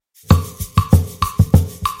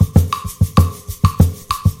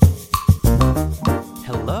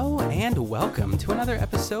welcome to another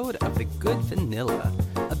episode of The Good Vanilla,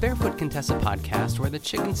 a Barefoot Contessa podcast where the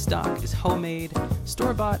chicken stock is homemade,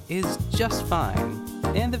 store-bought is just fine,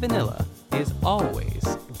 and the vanilla is always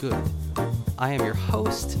good. I am your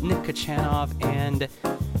host, Nick Kachanov, and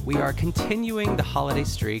we are continuing the holiday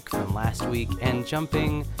streak from last week and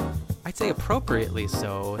jumping, I'd say appropriately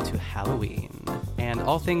so, to Halloween and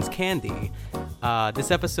all things candy. This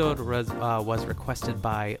episode was requested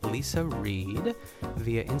by Lisa Reed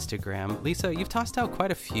via Instagram. Lisa, you've tossed out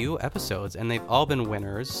quite a few episodes, and they've all been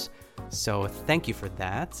winners, so thank you for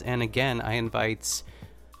that. And again, I invite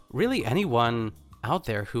really anyone out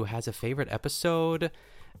there who has a favorite episode,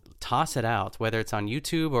 toss it out, whether it's on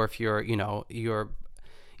YouTube or if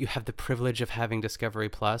you have the privilege of having Discovery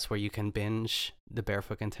Plus where you can binge the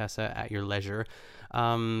Barefoot Contessa at your leisure.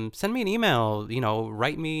 Send me an email,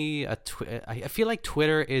 write me I feel like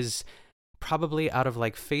Twitter is probably out of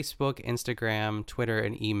like Facebook, Instagram, Twitter,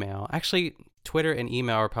 and email. Actually, Twitter and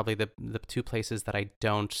email are probably the two places that I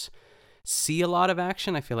don't see a lot of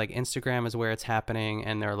action. I feel like Instagram is where it's happening,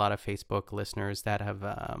 and there are a lot of Facebook listeners that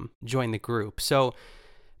have joined the group. So,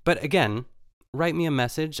 but again, write me a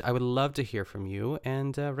message. I would love to hear from you,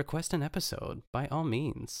 and request an episode by all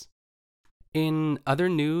means. In other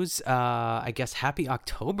news, I guess happy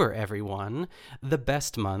October, everyone. The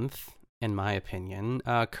best month, in my opinion.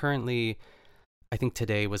 Currently, I think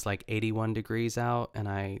today was like 81 degrees out, and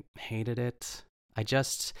I hated it. I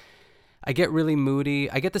get really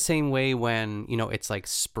moody. I get the same way when, it's like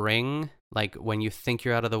spring, like when you think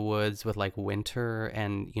you're out of the woods with like winter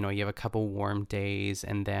and, you have a couple warm days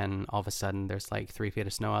and then all of a sudden there's like 3 feet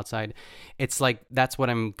of snow outside. It's like, that's what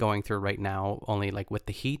I'm going through right now, only like with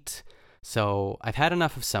the heat. So I've had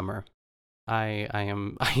enough of summer. I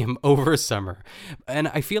am over summer, and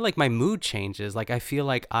I feel like my mood changes. Like I feel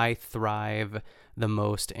like I thrive the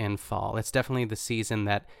most in fall. It's definitely the season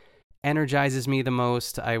that energizes me the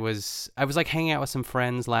most. I was like hanging out with some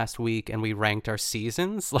friends last week and we ranked our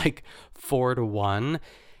seasons like 4-1.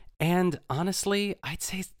 And honestly, I'd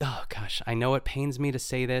say, oh gosh, I know it pains me to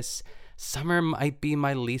say this. Summer might be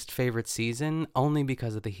my least favorite season only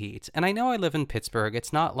because of the heat. And I know I live in Pittsburgh.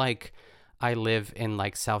 It's not like I live in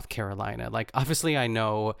like South Carolina. Like obviously I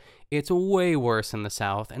know it's way worse in the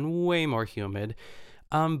South and way more humid.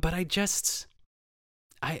 But I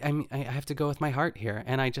have to go with my heart here,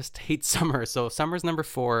 and I just hate summer. So summer's number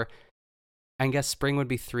 4. I guess spring would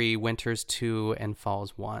be 3, winter's 2, and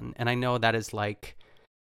fall's 1. And I know that is like,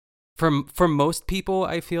 for most people,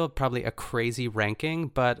 I feel probably a crazy ranking,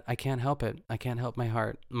 but I can't help it. I can't help my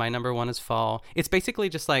heart. My number 1 is fall. It's basically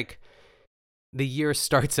just like the year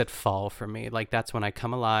starts at fall for me. Like that's when I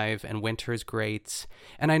come alive, and winter is great.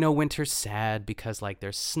 And I know winter's sad because like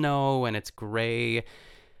there's snow and it's gray.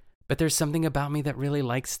 But there's something about me that really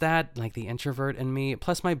likes that, like the introvert in me.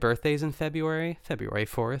 Plus my birthday's in February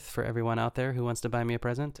 4th, for everyone out there who wants to buy me a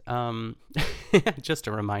present. Just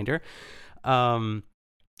a reminder.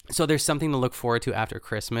 So there's something to look forward to after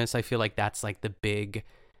Christmas. I feel like that's like the big,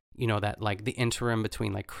 that like the interim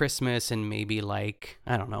between like Christmas and maybe like,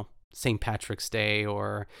 I don't know, St. Patrick's Day,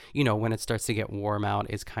 or, when it starts to get warm out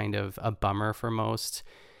is kind of a bummer for most.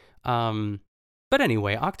 But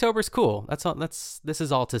anyway, October's cool. This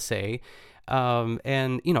is all to say.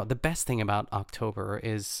 And the best thing about October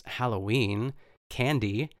is Halloween,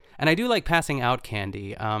 candy. And I do like passing out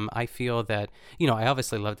candy. I feel that, I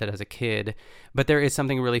obviously loved it as a kid, but there is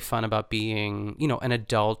something really fun about being, an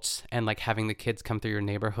adult and like having the kids come through your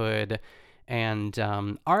neighborhood. And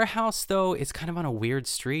our house, though, is kind of on a weird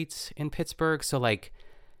street in Pittsburgh. So like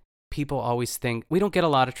people always think we don't get a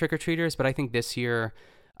lot of trick-or-treaters, but I think this year,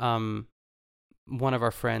 one of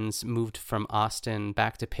our friends moved from Austin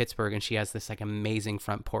back to Pittsburgh, and she has this like amazing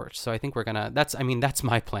front porch. So I think that's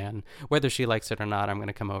my plan. Whether she likes it or not, I'm going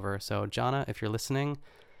to come over. So Jonna, if you're listening,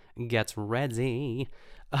 get ready.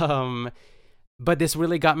 But this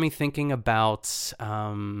really got me thinking about,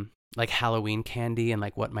 like Halloween candy and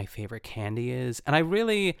like what my favorite candy is. And I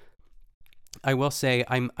will say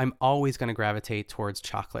I'm always going to gravitate towards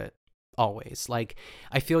chocolate. Always. Like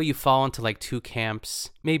I feel you fall into like 2 camps,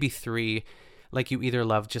 maybe 3. Like you either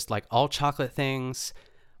love just like all chocolate things,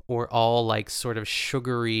 or all like sort of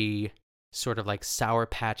sugary, sort of like Sour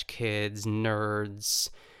Patch Kids, nerds,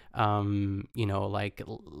 like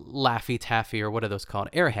Laffy Taffy, or what are those called?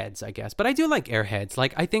 Airheads, I guess. But I do like Airheads.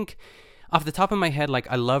 Like I think off the top of my head, like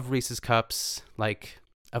I love Reese's Cups, like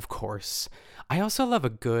of course. I also love a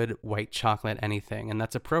good white chocolate anything, and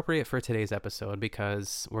that's appropriate for today's episode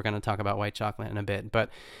because we're going to talk about white chocolate in a bit. But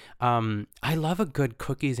I love a good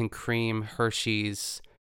cookies and cream Hershey's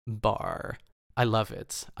bar. I love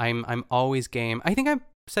it. I'm always game. I think I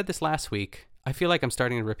said this last week. I feel like I'm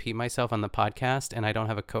starting to repeat myself on the podcast, and I don't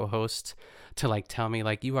have a co-host to like tell me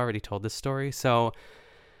like you already told this story. So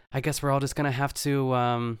I guess we're all just gonna have to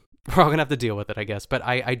we're all gonna have to deal with it, I guess. But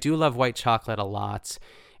I do love white chocolate a lot,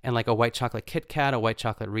 and like a white chocolate Kit Kat, a white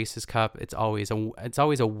chocolate Reese's cup. It's always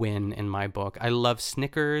a win in my book. I love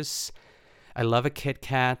Snickers. I love a Kit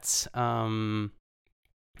Kat.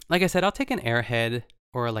 Like I said, I'll take an Airhead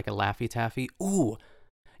or like a Laffy Taffy. Ooh,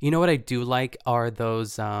 you know what I do like are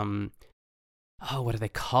those what are they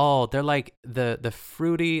called? They're like the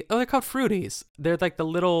fruity. Oh, they're called Fruities. They're like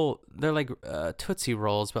they're like Tootsie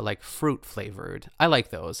Rolls, but like fruit flavored. I like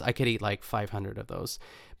those. I could eat like 500 of those,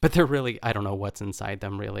 but they're really, I don't know what's inside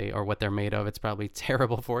them really or what they're made of. It's probably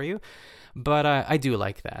terrible for you, but I do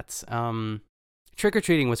like that. Trick or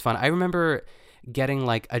treating was fun. I remember getting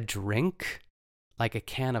like a drink, like a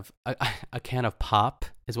can of pop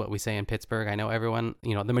is what we say in Pittsburgh. I know everyone,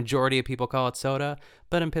 the majority of people call it soda,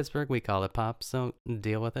 but in Pittsburgh we call it pop, so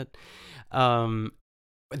deal with it.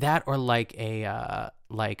 That or like a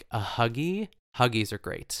Huggy. Huggies are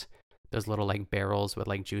great. Those little like barrels with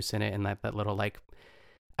like juice in it, and that little like,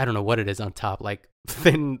 I don't know what it is on top, like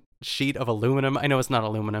thin sheet of aluminum. I know it's not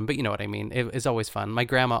aluminum, but you know what I mean. It is always fun. My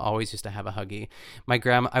grandma always used to have a Huggy. My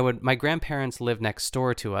grandparents lived next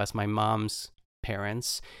door to us, my mom's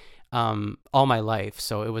parents, all my life.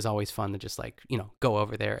 So it was always fun to just like, go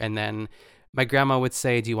over there. And then my grandma would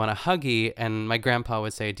say, "Do you want a Huggy?" And my grandpa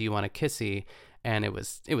would say, "Do you want a Kissy?" And it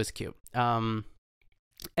was cute.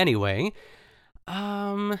 Anyway,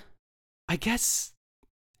 I guess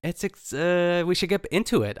we should get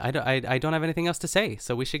into it. I don't have anything else to say,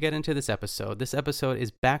 so we should get into this episode. This episode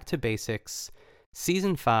is Back to Basics,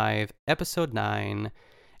 Season 5, Episode 9,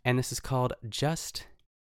 and this is called Just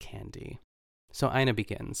Candy. So Ina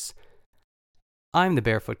begins. I'm the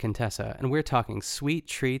Barefoot Contessa, and we're talking sweet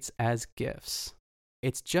treats as gifts.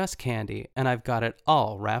 It's just candy, and I've got it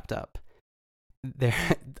all wrapped up.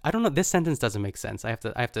 I don't know, this sentence doesn't make sense. I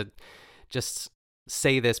have to just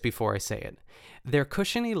say this before I say it. They're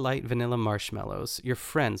cushiony light vanilla marshmallows your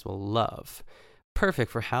friends will love.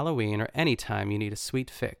 Perfect for Halloween or any time you need a sweet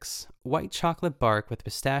fix. White chocolate bark with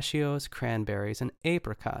pistachios, cranberries, and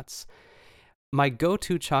apricots. My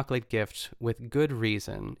go-to chocolate gift with good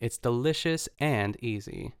reason. It's delicious and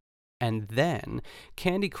easy. And then,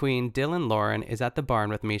 Candy Queen Dylan Lauren is at the barn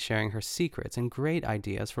with me sharing her secrets and great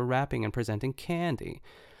ideas for wrapping and presenting candy.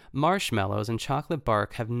 Marshmallows and chocolate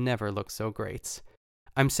bark have never looked so great.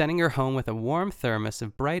 I'm sending her home with a warm thermos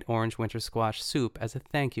of bright orange winter squash soup as a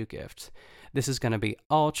thank you gift. This is going to be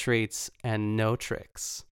all treats and no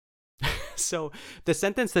tricks. So, the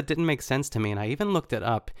sentence that didn't make sense to me, and I even looked it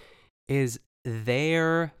up, is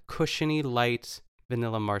they're cushiony light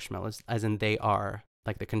vanilla marshmallows, as in they are,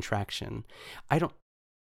 like the contraction. I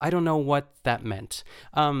don't know what that meant,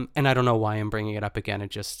 and I don't know why I'm bringing it up again.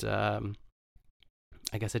 It just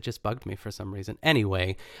I guess it just bugged me for some reason.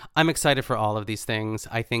 Anyway, I'm excited for all of these things.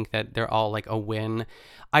 I think that they're all like a win.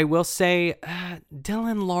 I will say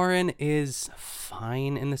Dylan Lauren is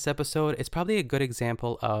fine in this episode. It's probably a good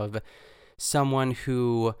example of someone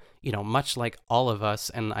who, much like all of us,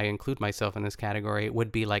 and I include myself in this category,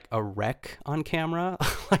 would be like a wreck on camera.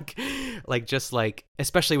 just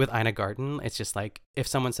especially with Ina Garten, it's just like, if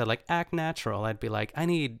someone said like, act natural, I'd be like, I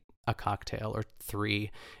need a cocktail or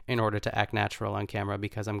 3 in order to act natural on camera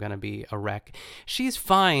because I'm going to be a wreck. She's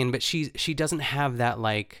fine, but she doesn't have that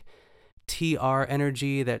like TR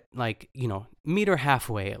energy that like, meet her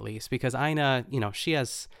halfway at least, because Ina, she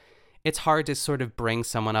has... It's hard to sort of bring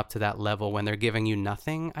someone up to that level when they're giving you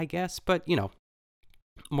nothing, I guess. But,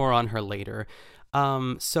 more on her later.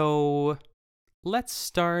 So let's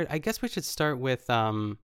start. I guess we should start with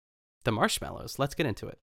the marshmallows. Let's get into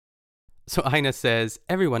it. So Ina says,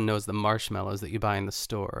 everyone knows the marshmallows that you buy in the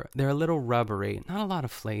store. They're a little rubbery, not a lot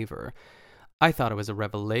of flavor. I thought it was a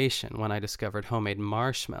revelation when I discovered homemade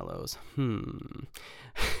marshmallows.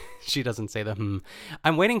 She doesn't say the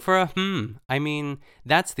I'm waiting for a I mean,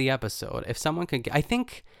 that's the episode. If someone could, I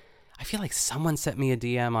feel like someone sent me a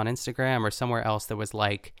DM on Instagram or somewhere else that was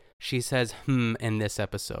like, she says in this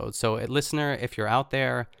episode. So listener, if you're out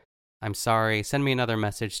there, I'm sorry. Send me another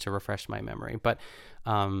message to refresh my memory. But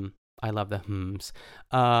I love the hmms.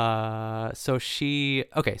 So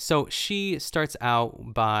she starts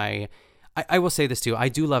out by, I will say this too. I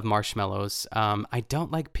do love marshmallows. I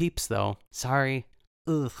don't like Peeps though. Sorry.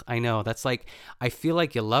 Ugh, I know. That's like, I feel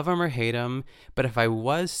like you love them or hate them, but if I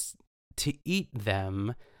was to eat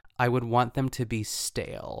them, I would want them to be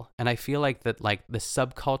stale. And I feel like that, like the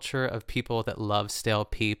subculture of people that love stale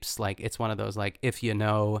Peeps, like it's one of those, like, if you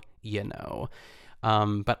know, you know.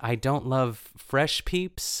 But I don't love fresh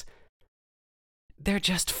Peeps. They're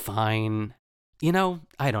just fine.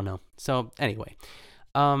 I don't know. So anyway,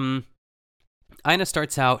 um, Ina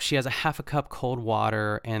starts out, she has a half a cup cold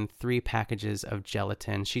water and 3 packages of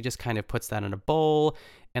gelatin. She just kind of puts that in a bowl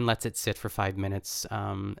and lets it sit for 5 minutes.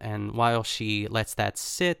 And while she lets that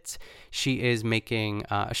sit, she is making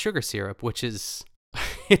a sugar syrup, which is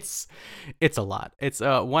it's it's a lot. It's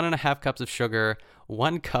 1.5 cups of sugar,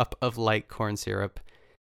 1 cup of light corn syrup,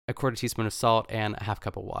 a quarter teaspoon of salt, and a half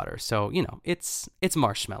cup of water. So it's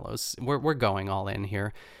marshmallows. We're going all in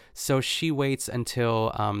here. So she waits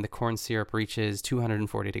until the corn syrup reaches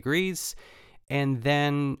 240 degrees, and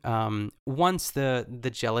then once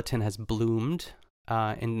the gelatin has bloomed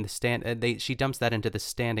in the she dumps that into the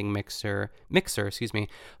standing mixer,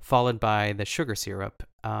 followed by the sugar syrup.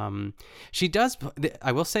 She does.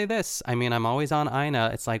 I will say this. I mean, I'm always on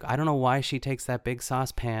Ina. It's like I don't know why she takes that big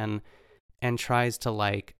saucepan and tries to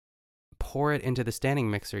like pour it into the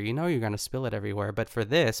standing mixer. You're gonna spill it everywhere. But for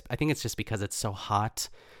this, I think it's just because it's so hot.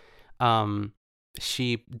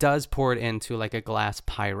 She does pour it into like a glass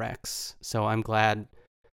Pyrex. So I'm glad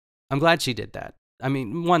she did that. I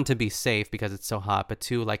mean, one, to be safe because it's so hot, but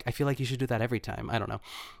two, like, I feel like you should do that every time. I don't know.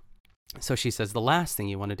 So she says the last thing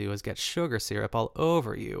you want to do is get sugar syrup all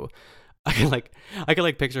over you. I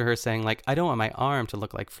could picture her saying like, I don't want my arm to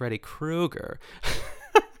look like Freddy Krueger.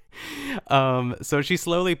 So she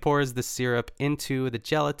slowly pours the syrup into the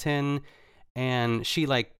gelatin, and she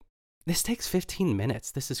this takes 15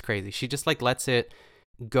 minutes. This is crazy. She just lets it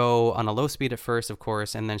go on a low speed at first, of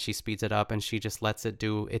course, and then she speeds it up and she just lets it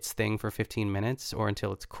do its thing for 15 minutes or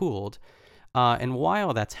until it's cooled. And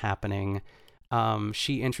while that's happening,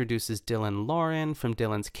 she introduces Dylan Lauren from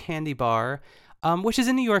Dylan's Candy Bar, which is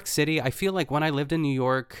in New York City. I feel like when I lived in New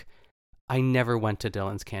York, I never went to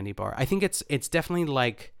Dylan's Candy Bar. I think it's definitely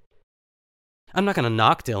like, I'm not gonna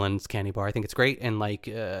knock Dylan's Candy Bar. I think it's great, and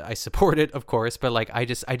I support it, of course. But I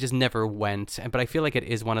just never went. But I feel like it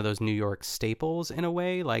is one of those New York staples in a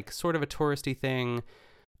way, like sort of a touristy thing.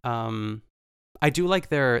 I do like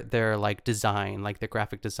their like design, like the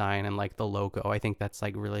graphic design and like the logo. I think that's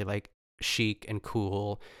like really like chic and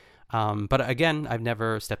cool. But again, I've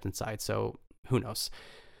never stepped inside, so who knows?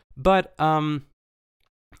 But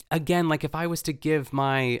again, like if I was to give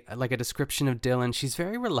my like a description of Dylan, she's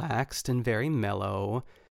very relaxed and very mellow.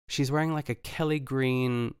 She's wearing like a Kelly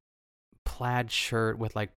green plaid shirt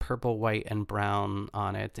with like purple, white, and brown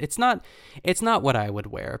on it. It's not what I would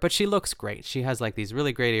wear, but she looks great. She has like these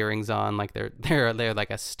really great earrings on, like they're like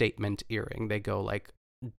a statement earring. They go like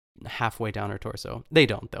halfway down her torso. They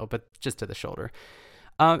don't though, but just to the shoulder.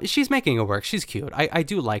 She's making it work. She's cute. I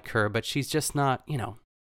do like her, but she's just not,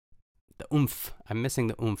 the oomph. I'm missing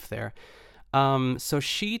the oomph there. So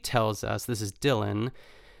she tells us, this is Dylan,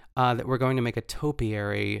 that we're going to make a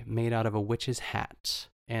topiary made out of a witch's hat.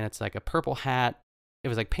 And it's like a purple hat. It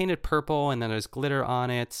was like painted purple, and then there's glitter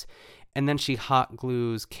on it. And then she hot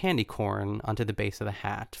glues candy corn onto the base of the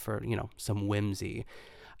hat for, some whimsy.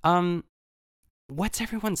 What's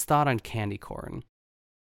everyone's thought on candy corn?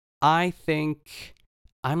 I think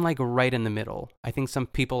I'm like right in the middle. I think some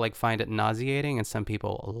people like find it nauseating and some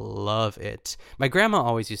people love it. My grandma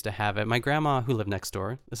always used to have it. My grandma, who lived next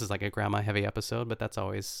door, this is like a grandma heavy episode, but that's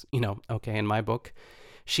always, okay in my book.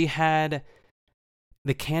 She had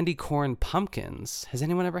the candy corn pumpkins. Has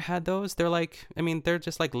anyone ever had those? They're like, they're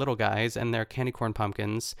just like little guys and they're candy corn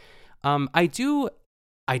pumpkins. I do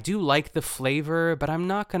like the flavor, but I'm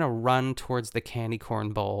not going to run towards the candy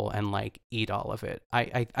corn bowl and like eat all of it.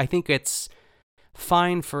 I think it's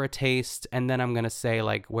fine for a taste, and then I'm gonna say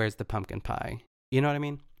like, where's the pumpkin pie? You know what I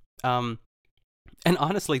mean? And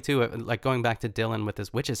honestly too, like going back to Dylan with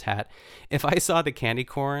this witch's hat, if I saw the candy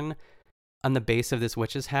corn on the base of this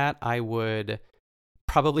witch's hat, I would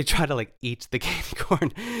probably try to like eat the candy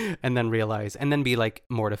corn and then be like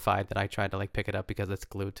mortified that I tried to like pick it up because it's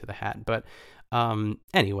glued to the hat. But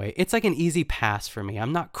anyway, it's like an easy pass for me.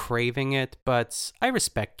 I'm not craving it, but I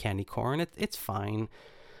respect candy corn. It's fine.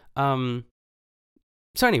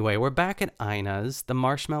 So anyway, we're back at Ina's. The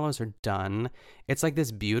marshmallows are done. It's like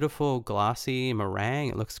this beautiful glossy meringue.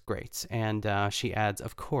 It looks great. And she adds,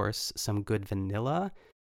 of course, some good vanilla.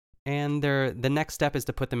 And the next step is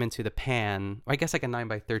to put them into the pan. Or I guess like a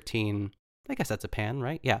 9x13. I guess that's a pan,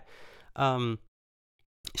 right? Yeah.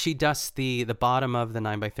 She dusts the bottom of the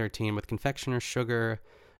 9x13 with confectioner's sugar,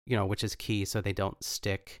 which is key so they don't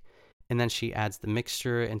stick. And then she adds the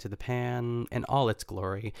mixture into the pan in all its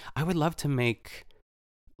glory. I would love to make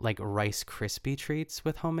like Rice Krispie treats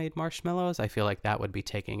with homemade marshmallows. I feel like that would be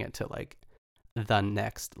taking it to like the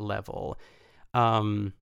next level.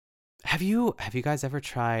 Have you guys ever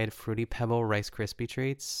tried Fruity Pebble Rice Krispie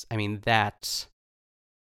treats? That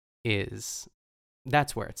is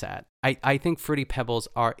that's where it's at. I think Fruity Pebbles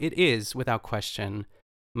it is without question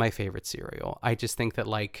my favorite cereal. I just think that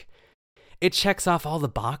like it checks off all the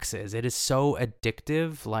boxes. It is so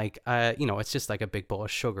addictive. Like, it's just like a big bowl of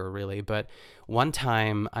sugar, really. But one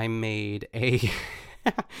time I made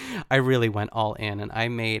I really went all in, and I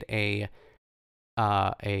made a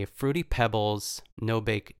Fruity Pebbles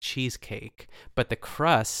no-bake cheesecake. But the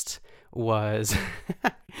crust was,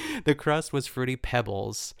 Fruity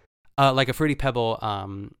Pebbles, like a Fruity Pebble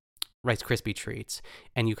Rice Krispie treats.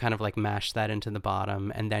 And you kind of like mash that into the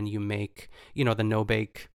bottom, and then you make, the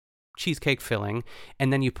no-bake cheesecake filling,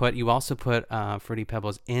 and then you also put Fruity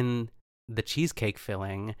Pebbles in the cheesecake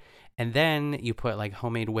filling, and then you put like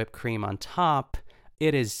homemade whipped cream on top.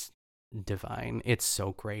 It is divine. It's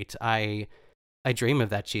so great. I dream of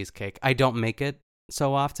that cheesecake. I don't make it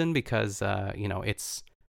so often because it's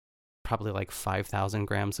probably like 5,000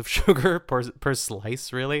 grams of sugar per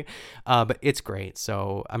slice, really, but it's great.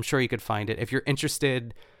 So I'm sure you could find it. If you're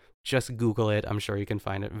interested, just Google it. I'm sure you can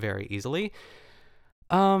find it very easily.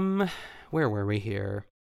 Where were we here?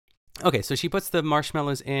 Okay, so she puts the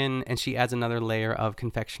marshmallows in, and she adds another layer of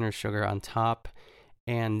confectioner's sugar on top,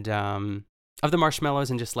 and of the marshmallows,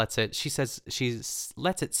 and just lets it. She says she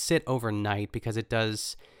lets it sit overnight because it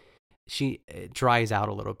dries out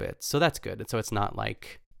a little bit, so that's good. So it's not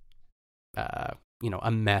like, a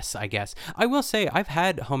mess, I guess. I will say I've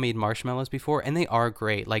had homemade marshmallows before, and they are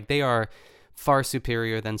great. Like, they are far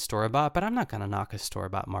superior than store-bought, but I'm not gonna knock a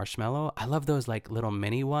store-bought marshmallow. I love those like little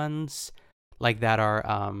mini ones, like that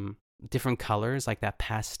are different colors, like that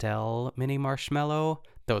pastel mini marshmallow.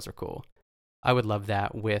 Those are cool. I would love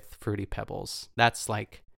that with Fruity Pebbles. That's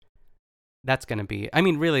gonna be, I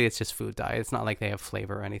mean, really, it's just food dye. It's not like they have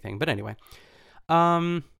flavor or anything. But anyway,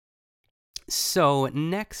 so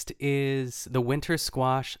next is the winter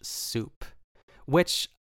squash soup, which,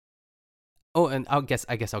 and I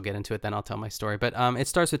guess I'll get into it, then I'll tell my story. But it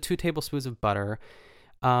starts with 2 tablespoons of butter,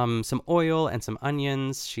 some oil, and some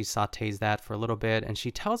onions. She sautés that for a little bit, and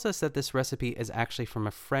she tells us that this recipe is actually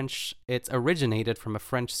it's originated from a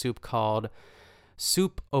French soup called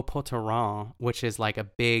soupe au potiron, which is like a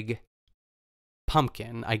big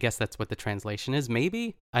pumpkin. I guess that's what the translation is,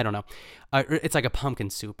 maybe? I don't know. It's like a pumpkin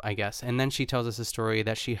soup, I guess. And then she tells us a story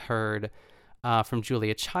that she heard from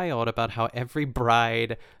Julia Child about how every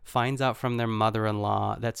bride finds out from their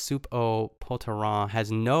mother-in-law that soupe au potiron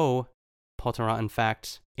has no potiron, in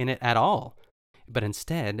fact, in it at all. But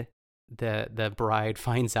instead, the bride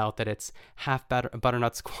finds out that it's half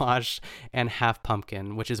butternut squash and half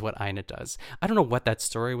pumpkin, which is what Ina does. I don't know what that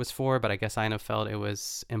story was for, but I guess Ina felt it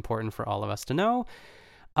was important for all of us to know.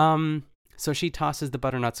 So she tosses the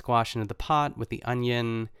butternut squash into the pot with the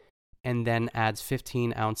onion, and then adds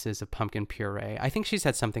 15 ounces of pumpkin puree. I think she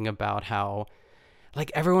said something about how,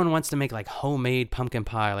 like, everyone wants to make, like, homemade pumpkin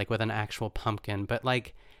pie, like, with an actual pumpkin, but,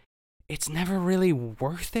 like, it's never really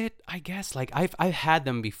worth it, I guess. Like, I've had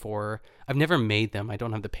them before. I've never made them. I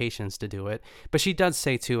don't have the patience to do it. But she does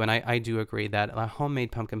say, too, and I do agree, that a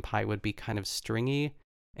homemade pumpkin pie would be kind of stringy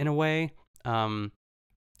in a way,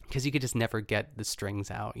 because you could just never get the strings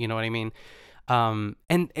out, you know what I mean? And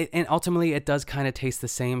ultimately it does kind of taste the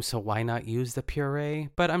same, so why not use the puree?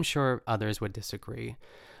 But I'm sure others would disagree.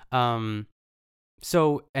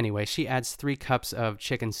 So anyway, she adds 3 cups of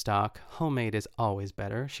chicken stock. Homemade is always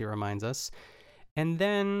better, she reminds us. And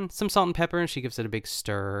then some salt and pepper, and she gives it a big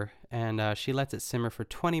stir. And she lets it simmer for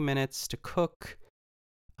 20 minutes to cook.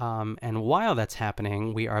 And while that's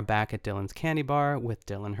happening, we are back at Dylan's Candy Bar with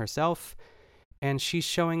Dylan herself. And she's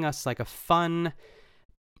showing us like a fun,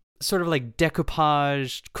 sort of like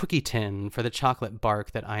decoupaged cookie tin for the chocolate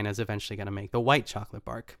bark that Ina's eventually going to make, the white chocolate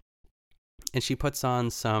bark. And she puts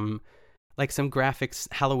on some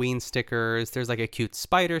graphics Halloween stickers. There's like a cute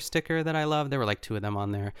spider sticker that I love. There were like 2 of them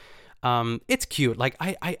on there. It's cute. Like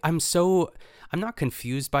I'm not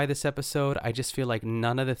confused by this episode. I just feel like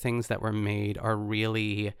none of the things that were made are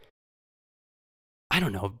really, I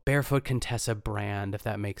don't know, Barefoot Contessa brand, if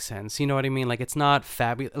that makes sense. You know what I mean? Like, it's not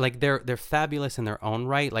fabulous. Like, they're fabulous in their own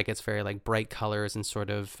right. Like, it's very like bright colors and sort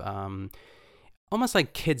of almost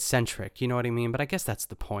like kid-centric. You know what I mean? But I guess that's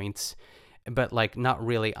the point. But like, not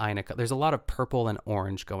really Ina. There's a lot of purple and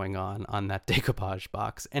orange going on that decoupage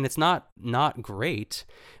box, and it's not great.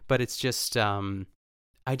 But it's just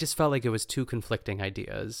I just felt like it was 2 conflicting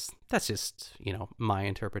ideas. That's just, my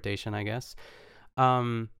interpretation, I guess.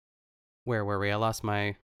 Where were we? I lost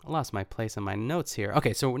my place in my notes here.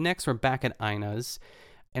 Okay, so next we're back at Ina's,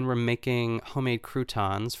 and we're making homemade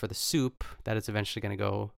croutons for the soup that is eventually going to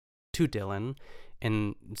go to Dylan,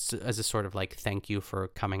 and as a sort of like thank you for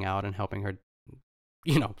coming out and helping her,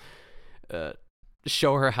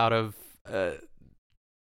 show her how to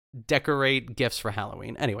decorate gifts for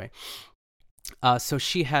Halloween. Anyway, so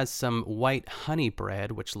she has some white honey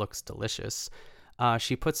bread, which looks delicious.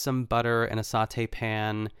 She puts some butter in a saute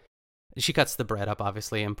pan. She cuts the bread up,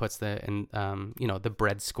 obviously, and puts the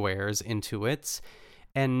bread squares into it.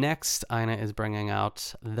 And next, Ina is bringing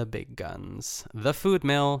out the big guns. The food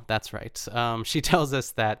mill, that's right. She tells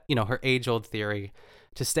us that, her age-old theory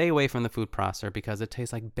to stay away from the food processor because it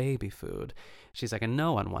tastes like baby food. She's like, and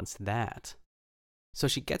no one wants that. So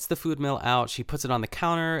she gets the food mill out, she puts it on the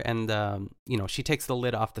counter, and, she takes the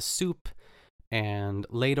lid off the soup and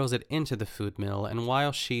ladles it into the food mill. And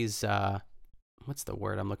while she's, what's the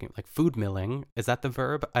word I'm looking for? Like food milling. Is that the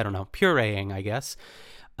verb? I don't know. Pureeing, I guess.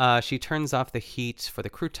 She turns off the heat for the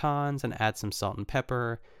croutons and adds some salt and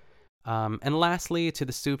pepper. And lastly, to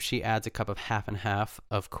the soup, she adds a cup of half and half,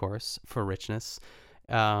 of course, for richness.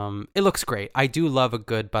 It looks great. I do love a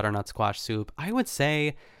good butternut squash soup. I would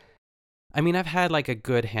say, I've had like a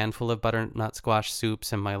good handful of butternut squash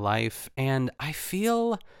soups in my life, and I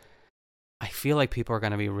feel like people are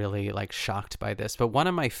going to be really like shocked by this, but one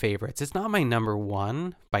of my favorites, it's not my number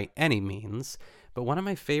one by any means, but one of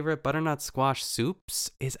my favorite butternut squash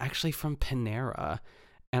soups is actually from Panera.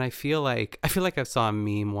 And I feel like I saw a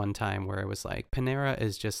meme one time where it was like, Panera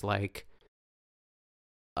is just like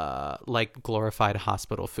glorified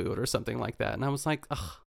hospital food or something like that. And I was like,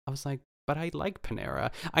 but I like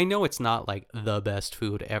Panera. I know it's not like the best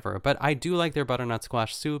food ever, but I do like their butternut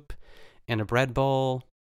squash soup and a bread bowl.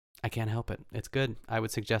 I can't help it. It's good. I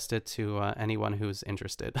would suggest it to anyone who's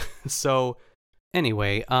interested. So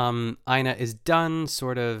anyway, Ina is done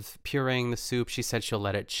sort of pureeing the soup. She said she'll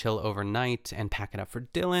let it chill overnight and pack it up for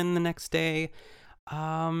Dylan the next day.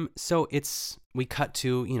 So we cut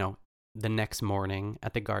to, the next morning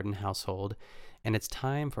at the Garden household, and it's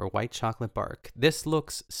time for white chocolate bark. This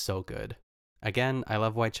looks so good. Again, I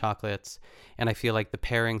love white chocolates, and I feel like the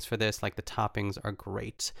pairings for this, like the toppings, are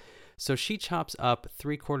great. So she chops up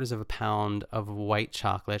 3/4 pound of white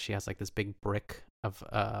chocolate. She has like this big brick of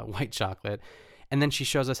white chocolate. And then she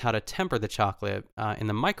shows us how to temper the chocolate in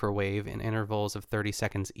the microwave in intervals of 30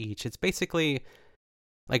 seconds each. It's basically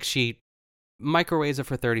like she microwaves it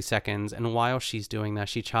for 30 seconds. And while she's doing that,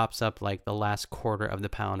 she chops up like the last 1/4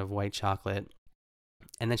 pound of white chocolate.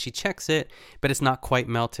 And then she checks it, but it's not quite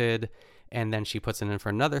melted. And then she puts it in for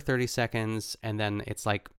another 30 seconds, and then it's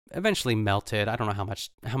like eventually melted. I don't know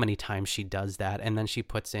how many times she does that. And then she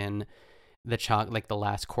puts in the the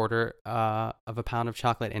last 1/4 pound of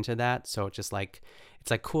chocolate into that. So it just like,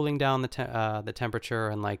 it's like cooling down the temperature,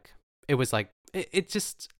 and like, it was like, it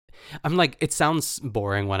just, I'm like, it sounds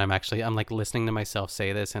boring when I'm like listening to myself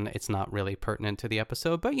say this, and it's not really pertinent to the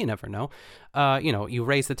episode, but you never know. You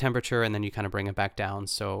raise the temperature and then you kind of bring it back down.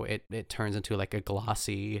 So it turns into like a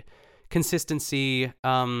glossy consistency.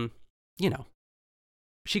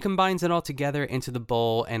 She combines it all together into the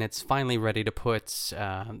bowl, and it's finally ready to put,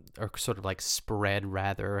 or sort of like spread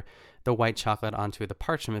rather, the white chocolate onto the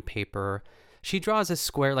parchment paper. She draws a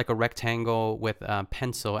square, like a rectangle, with a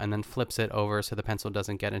pencil, and then flips it over so the pencil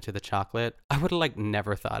doesn't get into the chocolate. I would have like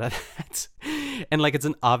never thought of that. And like, it's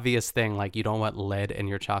an obvious thing, like you don't want lead in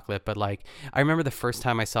your chocolate, but like, I remember the first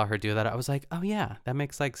time I saw her do that, I was like, oh yeah, that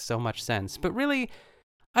makes like so much sense. But really,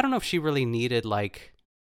 I don't know if she really needed like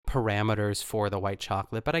parameters for the white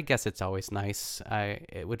chocolate, but I guess it's always nice.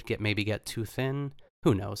 It would maybe get too thin.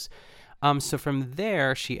 Who knows? So from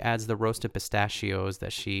there, she adds the roasted pistachios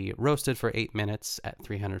that she roasted for 8 minutes at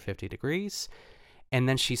 350 degrees. And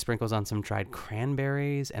then she sprinkles on some dried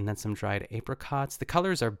cranberries and then some dried apricots. The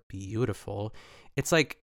colors are beautiful. It's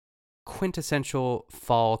like quintessential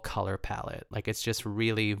fall color palette. Like, it's just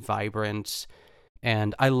really vibrant.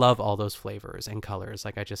 And I love all those flavors and colors.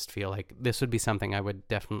 Like, I just feel like this would be something I would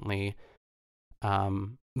definitely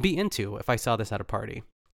be into if I saw this at a party.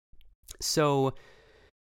 So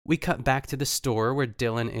we cut back to the store where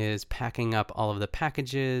Dylan is packing up all of the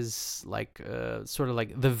packages, like sort of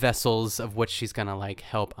like the vessels of which she's going to like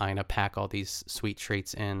help Ina pack all these sweet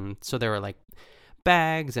treats in. So there are like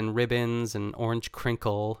bags and ribbons and orange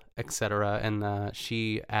crinkle, etc. And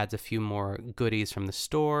she adds a few more goodies from the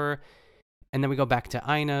store. And then we go back to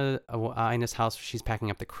Ina's house. She's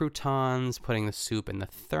packing up the croutons, putting the soup in the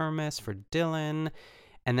thermos for Dylan.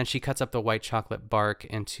 And then she cuts up the white chocolate bark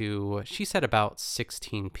into, she said, about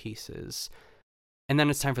 16 pieces. And then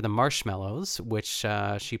it's time for the marshmallows, which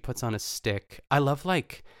she puts on a stick. I love,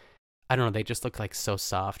 like, I don't know, they just look like so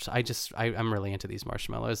soft. I'm really into these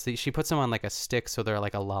marshmallows. She puts them on like a stick, so they're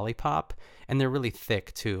like a lollipop. And they're really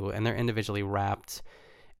thick too, and they're individually wrapped.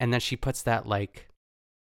 And then she puts that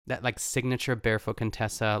signature Barefoot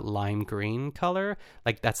Contessa lime green color.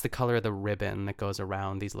 Like, that's the color of the ribbon that goes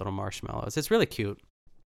around these little marshmallows. It's really cute.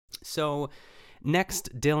 So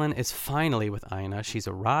next, Dylan is finally with Ina. She's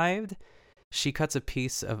arrived. She cuts a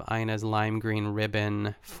piece of Ina's lime green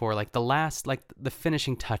ribbon for like the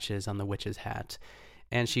finishing touches on the witch's hat.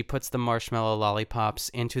 And she puts the marshmallow lollipops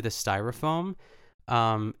into the styrofoam.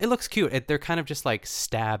 It looks cute. They're kind of just like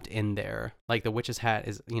stabbed in there. Like the witch's hat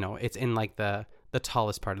is, it's in like the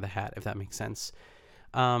tallest part of the hat, if that makes sense.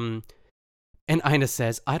 And Ina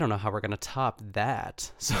says, I don't know how we're going to top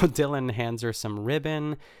that. So Dylan hands her some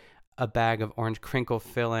ribbon, a bag of orange crinkle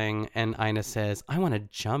filling, and Ina says, I want to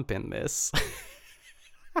jump in this.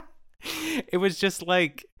 It was just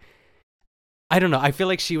like, I don't know. I feel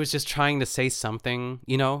like she was just trying to say something,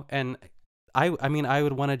 and I mean, I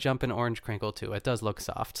would want to jump in orange crinkle too. It does look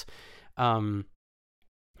soft.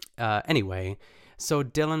 Anyway, so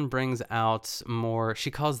Dylan brings out more,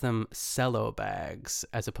 she calls them cello bags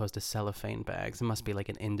as opposed to cellophane bags. It must be like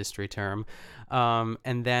an industry term.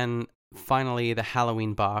 And then finally the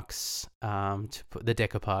Halloween box, to put the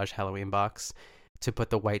decoupage Halloween box, to put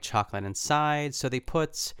the white chocolate inside. So they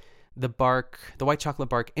put the white chocolate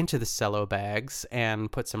bark into the cello bags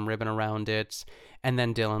and put some ribbon around it. And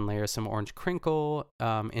then Dylan layers some orange crinkle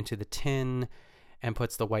into the tin and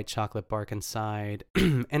puts the white chocolate bark inside.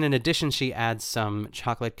 And in addition, she adds some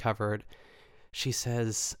chocolate covered, she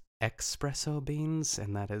says, espresso beans.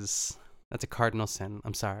 And that's a cardinal sin.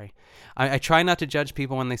 I'm sorry. I try not to judge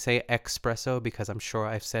people when they say espresso because I'm sure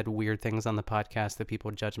I've said weird things on the podcast that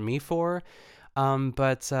people judge me for.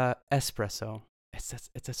 But espresso.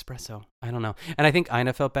 It's espresso. I don't know. And I think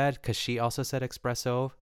Ina felt bad because she also said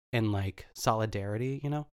espresso in like solidarity,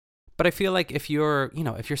 But I feel like if you're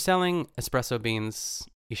selling espresso beans,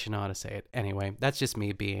 you should know how to say it. Anyway, that's just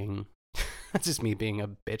me being a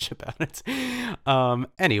bitch about it.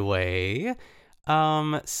 Anyway,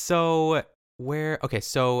 so I'm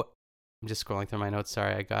just scrolling through my notes.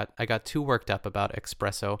 Sorry, I got too worked up about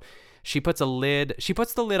espresso. She puts the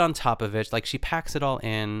lid on top of it, like she packs it all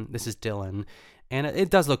in. This is Dylan, and it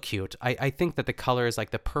does look cute. I think that the colors, like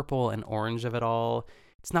the purple and orange of it all,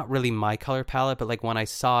 it's not really my color palette, but like when I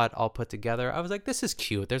saw it all put together, I was like, this is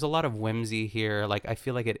cute. There's a lot of whimsy here. Like I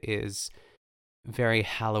feel like it is very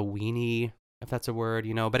Halloween-y, if that's a word,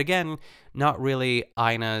 But again, not really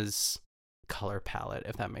Ina's color palette,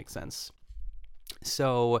 if that makes sense.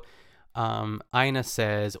 So Ina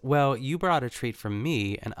says, well, you brought a treat for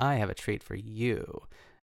me and I have a treat for you.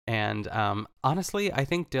 And honestly, I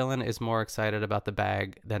think Dylan is more excited about the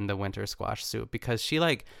bag than the winter squash soup because she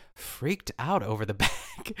like freaked out over the bag.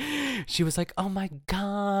 She was like, oh my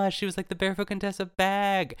gosh. She was like, the Barefoot Contessa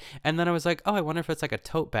bag. And then I was like, oh, I wonder if it's like a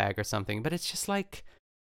tote bag or something. But it's just like,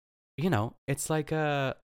 it's like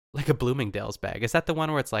a Bloomingdale's bag. Is that the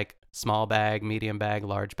one where it's like small bag, medium bag,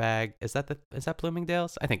 large bag? Is that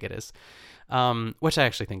Bloomingdale's? I think it is. Which I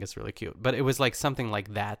actually think is really cute. But it was like something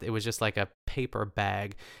like that. It was just like a paper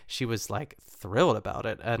bag. She was like thrilled about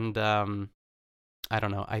it. And I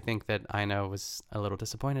don't know. I think that Ina was a little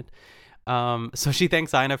disappointed. So she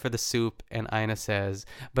thanks Ina for the soup, and Ina says,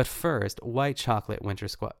 but first, white chocolate winter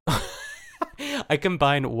squash. I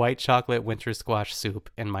combined white chocolate winter squash soup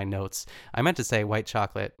in my notes. I meant to say white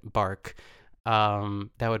chocolate bark. That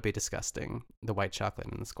would be disgusting. The white chocolate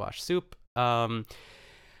in the squash soup.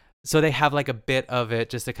 So they have like a bit of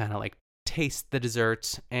it just to kind of like taste the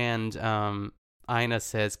dessert. And Ina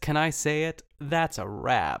says, can I say it? That's a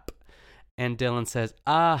wrap. And Dylan says,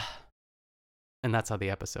 ah. And that's how the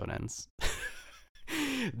episode ends.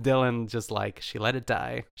 Dylan just like, she let it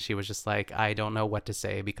die. She was just like, I don't know what to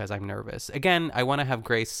say because I'm nervous. Again, I want to have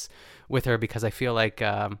grace with her because I feel like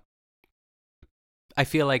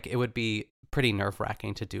it would be pretty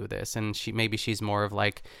nerve-wracking to do this. And she's more of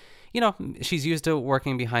like, she's used to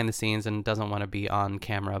working behind the scenes and doesn't want to be on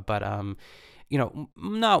camera. But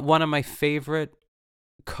not one of my favorite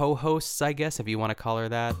co-hosts, I guess, if you want to call her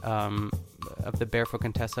that, of the Barefoot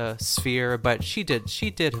Contessa sphere, but she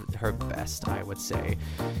did her best, I would say.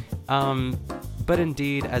 But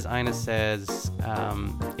indeed, as Ina says,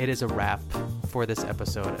 it is a wrap for this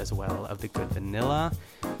episode as well of The Good Vanilla.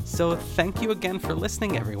 So thank you again for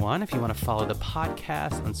listening, everyone. If you want to follow the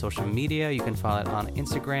podcast on social media, you can follow it on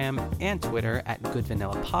Instagram and Twitter at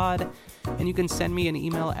GoodVanillaPod, and you can send me an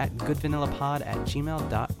email at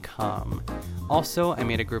goodvanillapod@gmail.com. Also, I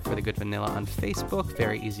made a group for The Good Vanilla on Facebook,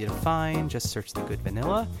 very easy to find, just search The Good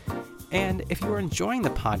Vanilla. And if you are enjoying the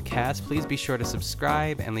podcast, please be sure to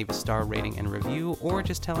subscribe and leave a star rating and review, or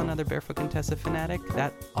just tell another Barefoot Contessa fanatic.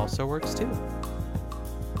 That also works too.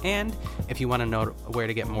 And if you want to know where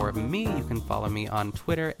to get more of me, you can follow me on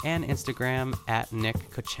Twitter and Instagram at Nick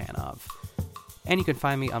Kochanov. And you can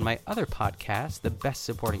find me on my other podcast, The Best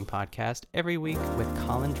Supporting Podcast, every week with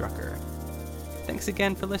Colin Drucker. Thanks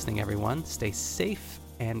again for listening, everyone. Stay safe,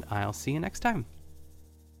 and I'll see you next time.